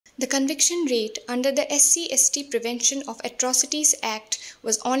The conviction rate under the SC/ST Prevention of Atrocities Act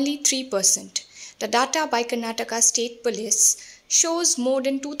was only 3%. The data by Karnataka State Police shows more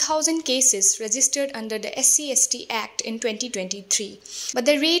than 2,000 cases registered under the SC/ST Act in 2023, but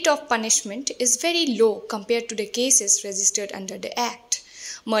the rate of punishment is very low compared to the cases registered under the Act.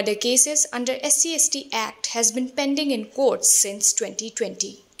 Murder cases under SC/ST Act has been pending in courts since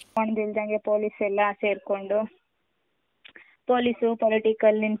 2020. Police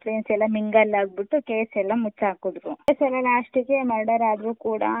political influence ಎಲ್ಲ mingle ಆಗಿಬಿಟ್ಟು case ಎಲ್ಲ ಮುಚ್ಚಾಕಿದ್ರು. Case ಎಲ್ಲ ಲಾಸ್ಟಿಗೆ murder ಆದರೂ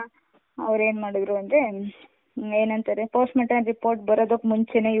ಕೂಡ ಅವ್ರೇನು ಮಾಡಿದ್ರು ಅಂದರೆ ಏನಂತಾರೆ ಪೋಸ್ಟ್ ಮಾರ್ಟಮ್ ರಿಪೋರ್ಟ್ ಬರೋದಕ್ಕೆ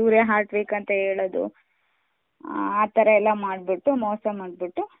ಮುಂಚೆನೇ ಇವರೇ ಹಾರ್ಟ್ ವೀಕ್ ಅಂತ ಹೇಳೋದು, ಆ ಥರ ಎಲ್ಲ ಮಾಡಿಬಿಟ್ಟು ಮೋಸ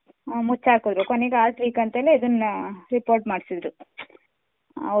ಮಾಡಿಬಿಟ್ಟು ಮುಚ್ಚಾಕಿದ್ರು. ಕೊನೆಗೆ ಹಾರ್ಟ್ ವೀಕ್ ಅಂತಲೇ ಇದನ್ನು ರಿಪೋರ್ಟ್ ಮಾಡಿಸಿದ್ರು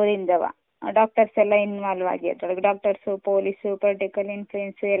ಅವರಿಂದವ. ಡಾಕ್ಟರ್ಸ್ ಎಲ್ಲ ಇನ್ವಾಲ್ವ್ ಆಗಿ ಅದ್ರೊಳಗೆ ಡಾಕ್ಟರ್ಸು ಪೊಲೀಸು ಪೊಲಿಟಿಕಲ್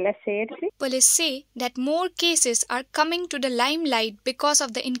ಇನ್ಫ್ಲೂಯೆನ್ಸ್ ಎಲ್ಲ ಸೇರಿಸಿ. Police say that more cases are coming to the limelight because of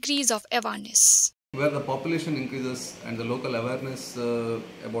the increase of awareness. Where the population increases and the local awareness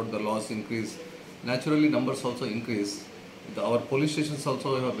about the laws increase, naturally numbers also increase. Our police stations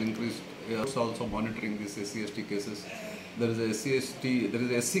also have increased. We are also monitoring these SC/ST cases. There is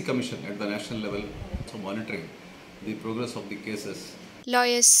a SC commission at the national level also monitoring the progress of the cases.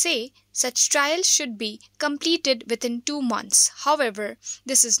 Lawyers say such trials should be completed within 2 months. However,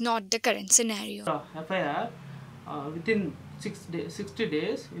 this is not the current scenario. FIR, within 60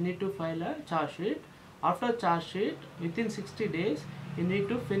 days, you need to file a charge sheet. After charge sheet, within 60 days, you need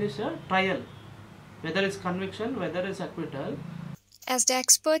to finish a trial, whether it's conviction, whether it's acquittal. As the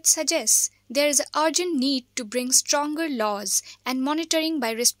experts suggest, there is an urgent need to bring stronger laws, and monitoring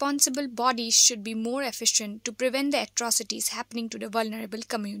by responsible bodies should be more efficient to prevent the atrocities happening to the vulnerable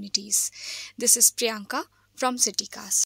communities. This is Priyanka from Citycast.